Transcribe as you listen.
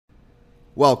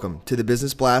Welcome to the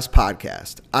Business Blast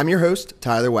podcast. I'm your host,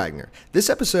 Tyler Wagner. This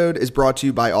episode is brought to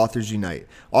you by Authors Unite.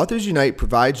 Authors Unite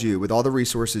provides you with all the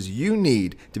resources you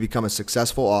need to become a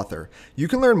successful author. You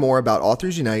can learn more about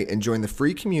Authors Unite and join the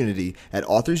free community at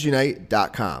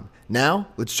authorsunite.com. Now,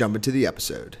 let's jump into the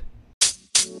episode.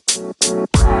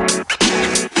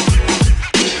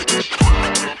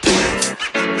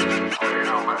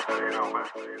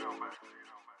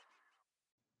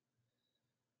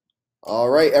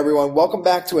 All right, everyone. Welcome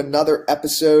back to another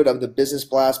episode of the Business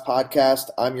Blast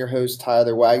podcast. I'm your host,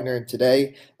 Tyler Wagner, and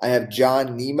today I have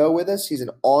John Nemo with us. He's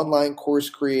an online course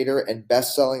creator and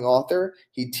best-selling author.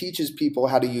 He teaches people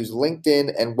how to use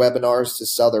LinkedIn and webinars to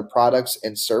sell their products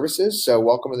and services. So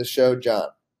welcome to the show, John.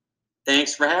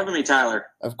 Thanks for having me, Tyler.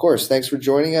 Of course. Thanks for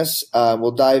joining us.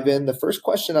 We'll dive in. The first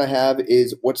question I have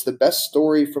is, what's the best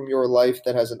story from your life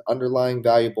that has an underlying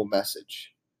valuable message?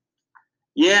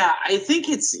 Yeah, I think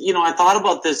it's, I thought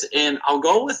about this, and I'll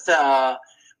go with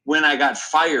when I got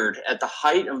fired at the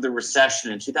height of the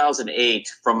recession in 2008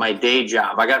 from my day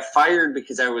job. I got fired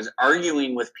because I was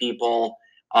arguing with people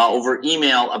over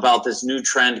email about this new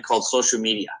trend called social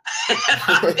media.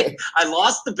 I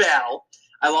lost the battle.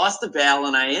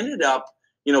 And I ended up,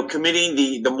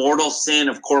 committing the mortal sin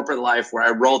of corporate life where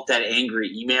I wrote that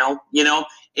angry email, and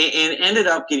ended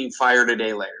up getting fired a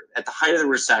day later at the height of the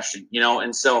recession,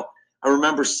 and so I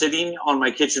remember sitting on my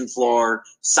kitchen floor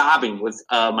sobbing with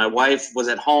my wife was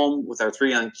at home with our 3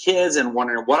 young kids and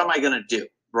wondering, what am I going to do,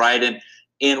 right?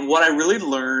 And what I really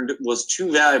learned was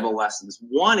 2 valuable lessons.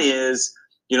 One is,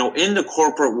 in the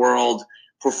corporate world,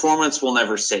 performance will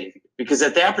never save you. Because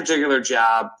at that particular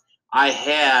job, I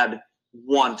had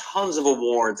won tons of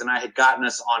awards and I had gotten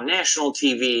us on national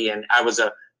TV, and I was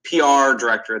a PR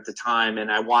director at the time,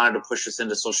 and I wanted to push us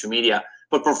into social media.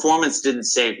 But performance didn't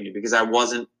save me because I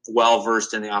wasn't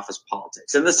well-versed in the office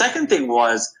politics. And the second thing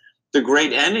was, the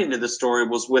great ending to the story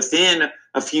was within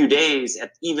a few days,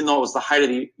 even though it was the height of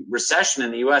the recession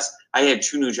in the U.S., I had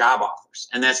 2 new job offers.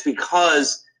 And that's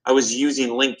because I was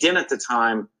using LinkedIn at the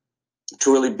time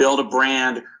to really build a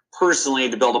brand personally,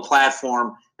 to build a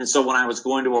platform. And so when I was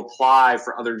going to apply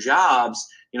for other jobs,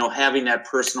 having that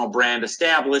personal brand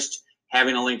established,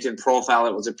 having a LinkedIn profile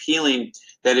that was appealing,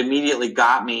 that immediately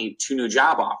got me 2 new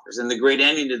job offers. And the great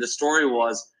ending to the story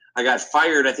was I got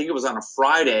fired. I think it was on a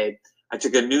Friday. I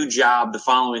took a new job the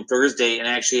following Thursday and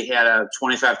actually had a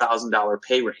 $25,000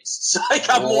 pay raise. So I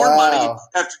got more money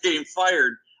after getting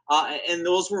fired. And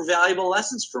those were valuable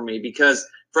lessons for me, because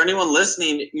for anyone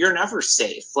listening, you're never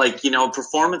safe.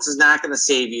 Performance is not going to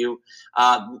save you.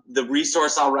 The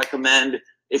resource I'll recommend,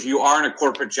 if you are in a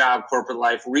corporate job, corporate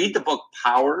life, read the book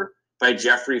Power by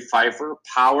Jeffrey Pfeiffer.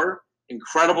 Power.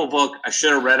 Incredible book. I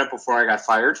should have read it before I got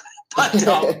fired, but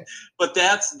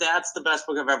that's the best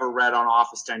book I've ever read on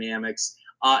office dynamics.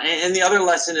 And the other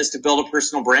lesson is to build a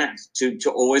personal brand, to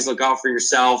always look out for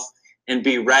yourself and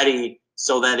be ready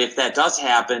so that if that does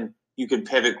happen, you can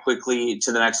pivot quickly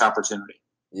to the next opportunity.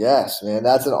 Yes, man,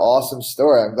 that's an awesome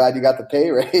story. I'm glad you got the pay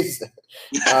raise.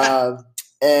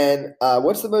 And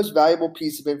what's the most valuable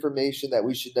piece of information that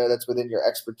we should know that's within your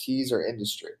expertise or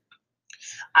industry?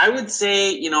 I would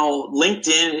say,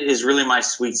 LinkedIn is really my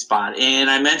sweet spot. And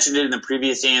I mentioned it in the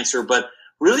previous answer, but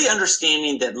really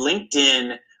understanding that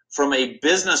LinkedIn, from a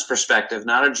business perspective,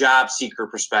 not a job seeker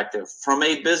perspective, from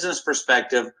a business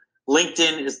perspective,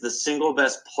 LinkedIn is the single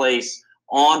best place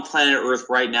on planet Earth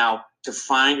right now to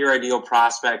find your ideal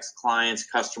prospects, clients,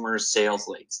 customers, sales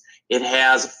leads. It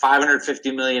has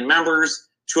 550 million members,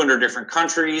 200 different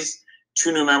countries.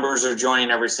 2 new members are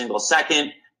joining every single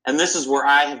second. And this is where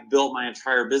I have built my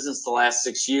entire business the last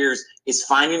 6 years, is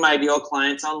finding my ideal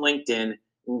clients on LinkedIn,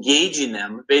 engaging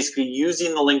them, basically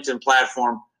using the LinkedIn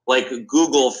platform like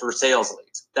Google for sales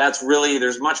leads. That's really,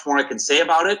 there's much more I can say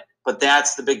about it, but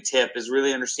that's the big tip, is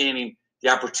really understanding the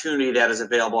opportunity that is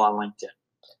available on LinkedIn.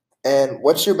 And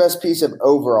what's your best piece of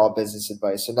overall business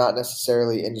advice, so not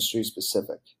necessarily industry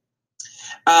specific?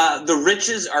 The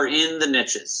riches are in the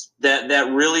niches.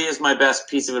 That really is my best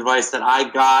piece of advice that I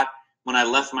got when I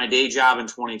left my day job in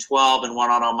 2012 and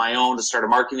went out on my own to start a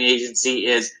marketing agency,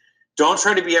 is don't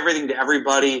try to be everything to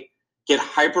everybody. Get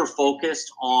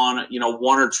hyper-focused on,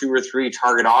 1 or 2 or 3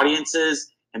 target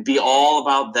audiences and be all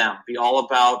about them. Be all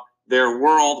about their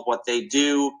world, what they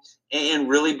do, and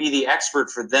really be the expert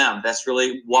for them. That's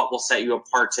really what will set you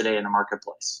apart today in the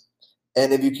marketplace.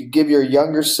 And if you could give your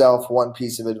younger self one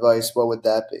piece of advice, what would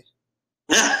that be?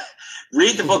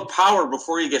 Read the book Power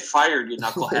before you get fired, you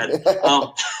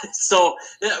knucklehead. So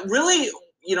really,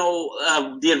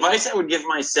 the advice I would give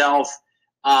myself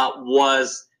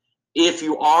was, if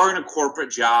you are in a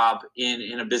corporate job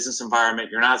in a business environment,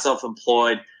 you're not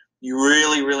self-employed, you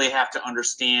really, really have to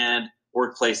understand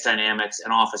workplace dynamics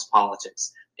and office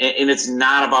politics. And it's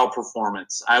not about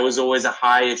performance. I was always a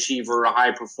high achiever, a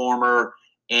high performer,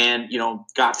 and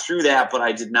got through that, but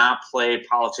I did not play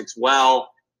politics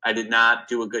well. I did not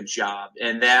do a good job,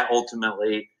 and that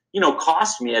ultimately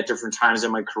cost me at different times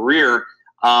in my career.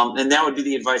 And that would be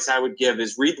the advice I would give: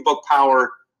 is read the book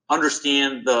Power,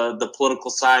 understand the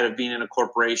political side of being in a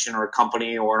corporation or a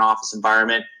company or an office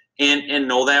environment, and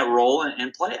know that role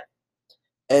and play it.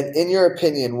 And in your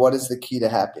opinion, what is the key to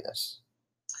happiness?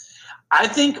 I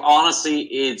think, honestly,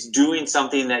 it's doing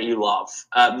something that you love.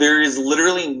 There is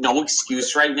literally no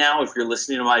excuse right now, if you're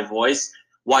listening to my voice,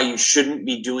 why you shouldn't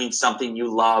be doing something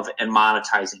you love and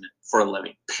monetizing it for a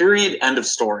living. Period. End of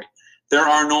story. There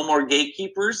are no more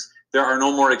gatekeepers. There are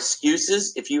no more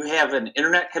excuses. If you have an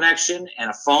internet connection and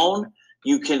a phone,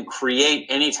 you can create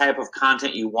any type of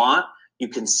content you want. You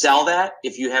can sell that.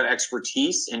 If you have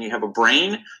expertise and you have a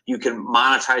brain, you can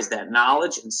monetize that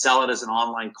knowledge and sell it as an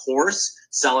online course,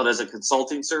 sell it as a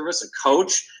consulting service, a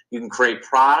coach. You can create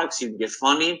products. You can get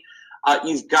funding.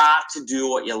 You've got to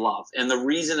do what you love. And the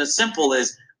reason is simple: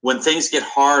 is when things get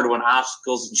hard, when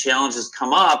obstacles and challenges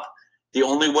come up, the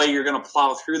only way you're going to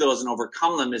plow through those and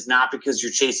overcome them is not because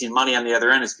you're chasing money on the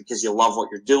other end. It's because you love what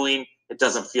you're doing. It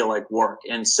doesn't feel like work.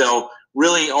 And so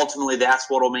really, ultimately, that's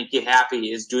what will make you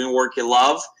happy, is doing work you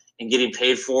love and getting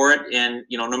paid for it. And,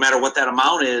 no matter what that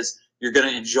amount is, you're going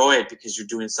to enjoy it because you're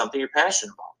doing something you're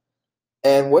passionate about.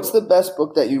 And what's the best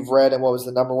book that you've read, and what was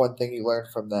the number one thing you learned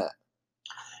from that?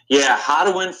 Yeah, How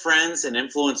to Win Friends and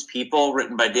Influence People,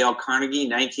 written by Dale Carnegie,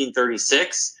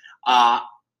 1936.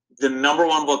 The number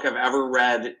one book I've ever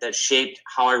read that shaped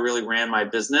how I really ran my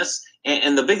business.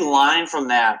 And the big line from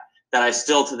that I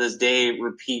still to this day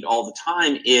repeat all the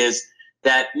time is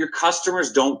that your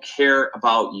customers don't care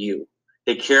about you.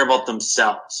 They care about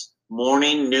themselves.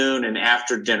 Morning, noon, and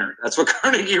after dinner. That's what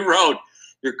Carnegie wrote.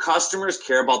 Your customers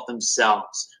care about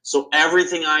themselves. So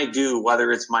everything I do,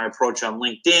 whether it's my approach on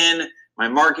LinkedIn, my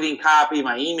marketing copy,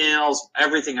 my emails,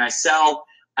 everything I sell,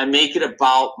 I make it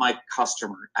about my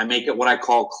customer. I make it what I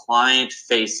call client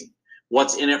facing.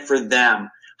 What's in it for them?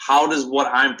 How does what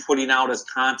I'm putting out as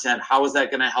content, how is that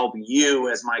going to help you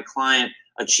as my client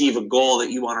achieve a goal that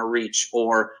you want to reach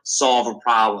or solve a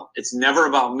problem? It's never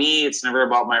about me. It's never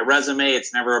about my resume.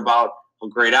 It's never about how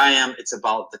great I am. It's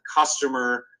about the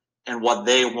customer and what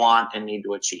they want and need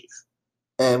to achieve.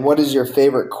 And what is your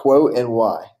favorite quote and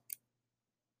why?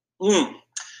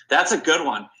 That's a good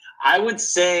one. I would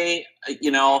say,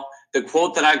 the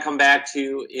quote that I come back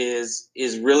to is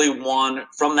really one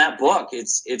from that book.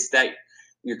 It's that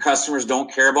your customers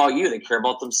don't care about you. They care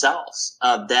about themselves.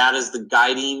 That is the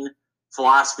guiding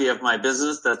philosophy of my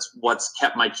business. That's what's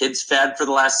kept my kids fed for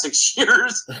the last 6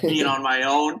 years, on my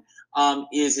own,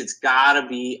 is it's got to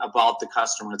be about the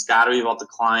customer. It's got to be about the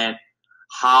client,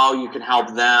 how you can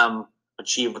help them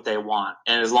achieve what they want.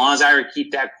 And as long as I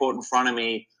keep that quote in front of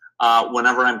me,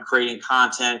 whenever I'm creating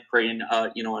content, creating a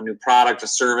new product, a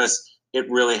service, it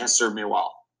really has served me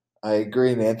well. I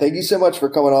agree, man. Thank you so much for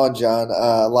coming on, John.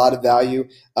 A lot of value.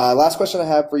 Last question I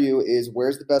have for you is,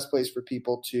 where's the best place for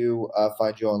people to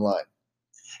find you online?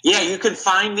 Yeah, you can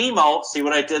find Nemo. See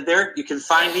what I did there? You can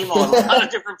find Nemo in a lot of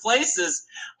different places.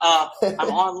 I'm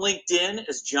on LinkedIn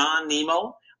as John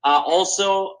Nemo.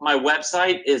 Also, my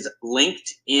website is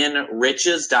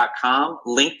linkedinriches.com.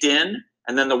 LinkedIn,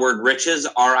 and then the word riches,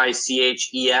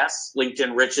 RICHES,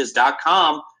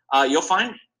 linkedinriches.com. You'll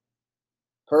find me.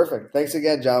 Perfect. Thanks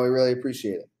again, John. We really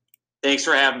appreciate it. Thanks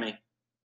for having me.